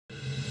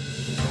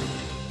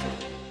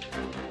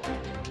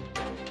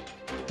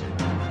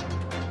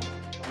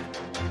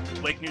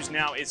Lake News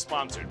Now is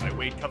sponsored by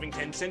Wade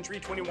Covington Century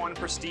 21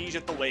 Prestige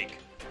at the Lake.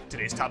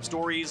 Today's top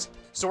stories: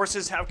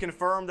 sources have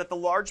confirmed that the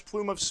large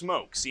plume of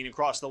smoke seen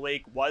across the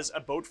lake was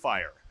a boat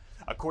fire.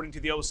 According to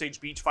the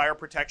Osage Beach Fire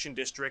Protection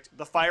District,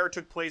 the fire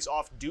took place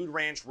off Dude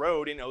Ranch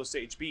Road in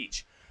Osage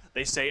Beach.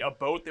 They say a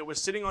boat that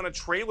was sitting on a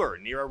trailer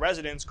near a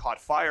residence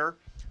caught fire.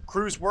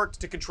 Crews worked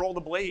to control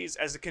the blaze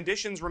as the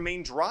conditions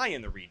remained dry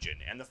in the region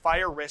and the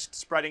fire risked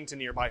spreading to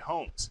nearby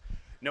homes.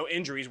 No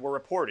injuries were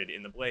reported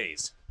in the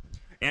blaze.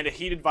 And a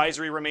heat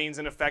advisory remains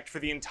in effect for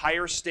the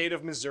entire state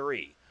of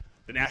Missouri.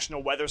 The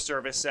National Weather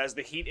Service says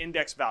the heat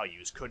index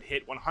values could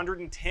hit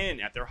 110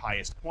 at their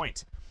highest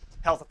point.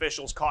 Health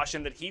officials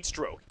caution that heat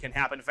stroke can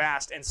happen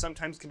fast and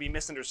sometimes can be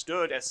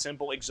misunderstood as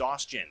simple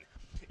exhaustion.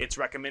 It's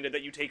recommended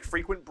that you take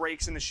frequent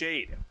breaks in the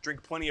shade,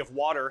 drink plenty of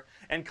water,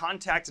 and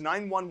contact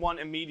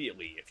 911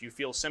 immediately if you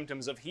feel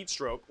symptoms of heat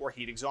stroke or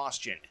heat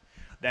exhaustion.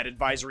 That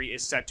advisory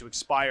is set to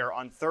expire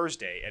on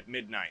Thursday at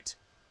midnight.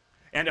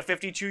 And a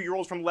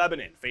 52-year-old from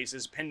Lebanon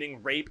faces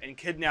pending rape and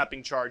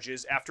kidnapping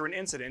charges after an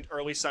incident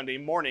early Sunday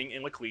morning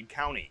in Laclede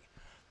County.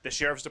 The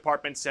sheriff's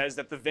department says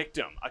that the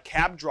victim, a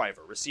cab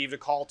driver, received a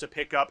call to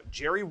pick up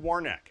Jerry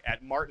Warnock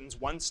at Martin's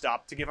One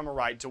Stop to give him a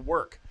ride to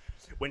work.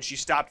 When she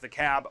stopped the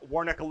cab,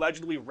 Warnock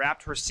allegedly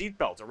wrapped her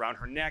seatbelt around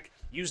her neck,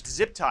 used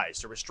zip ties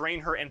to restrain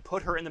her, and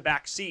put her in the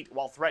back seat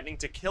while threatening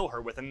to kill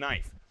her with a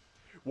knife.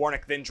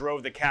 Warnock then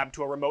drove the cab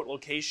to a remote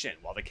location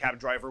while the cab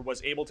driver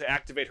was able to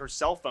activate her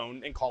cell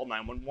phone and call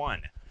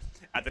 911.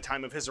 At the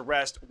time of his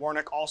arrest,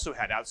 Warnock also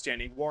had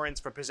outstanding warrants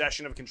for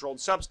possession of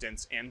controlled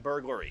substance and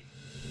burglary.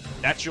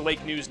 That's your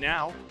Lake News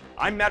Now.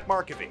 I'm Matt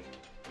Markovy.